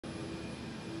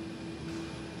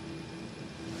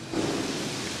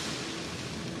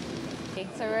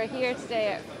Energy. So we're here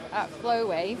today at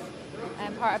FloWave,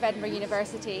 part of Edinburgh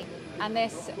University, and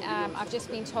this, I've just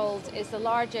been told, is the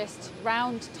largest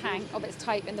round tank of its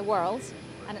type in the world,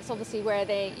 and it's obviously where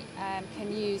they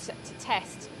can use to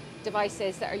test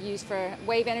devices that are used for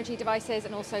wave energy devices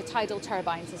and also tidal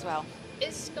turbines as well.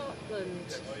 Is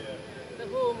Scotland the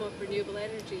home of renewable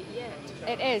energy yet?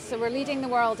 It is. So we're leading the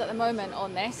world at the moment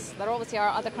on this. There obviously are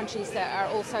other countries that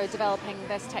are also developing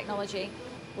this technology.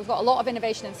 We've got a lot of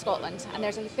innovation in Scotland, and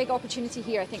there's a big opportunity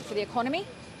here, I think, for the economy.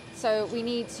 So we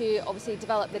need to obviously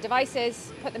develop the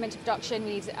devices, put them into production.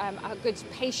 We need a good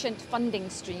patient funding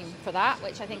stream for that,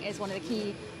 which I think is one of the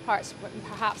key parts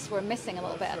perhaps we're missing a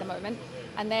little bit at the moment.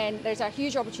 And then there's a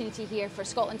huge opportunity here for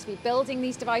Scotland to be building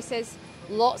these devices,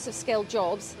 lots of skilled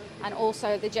jobs, and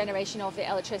also the generation of the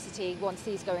electricity once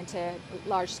these go into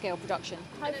large-scale production.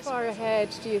 How far ahead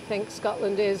do you think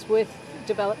Scotland is with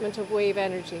development of wave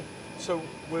energy? So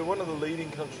we're one of the leading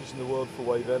countries in the world for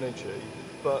wave energy,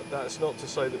 but that's not to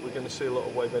say that we're going to see a lot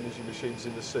of wave energy machines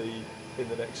in the sea in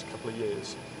the next couple of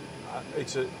years.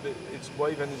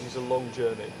 Wave energy is a long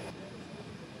journey.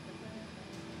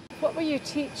 What were you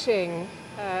teaching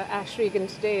Ash Regan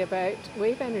today about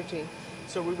wave energy?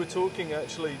 So we were talking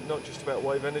actually not just about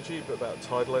wave energy, but about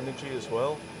tidal energy as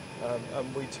well.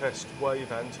 And we test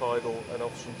wave and tidal and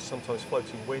often sometimes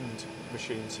floating wind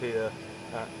machines here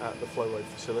at the FloWave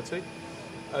facility.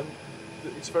 And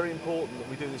it's very important that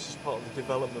we do this as part of the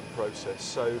development process.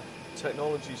 So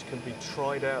technologies can be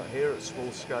tried out here at small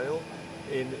scale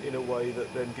in a way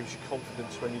that then gives you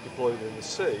confidence when you deploy them in the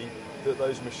sea that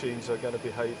those machines are going to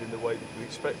behave in the way that you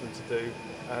expect them to do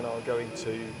and are going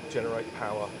to generate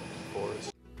power for us.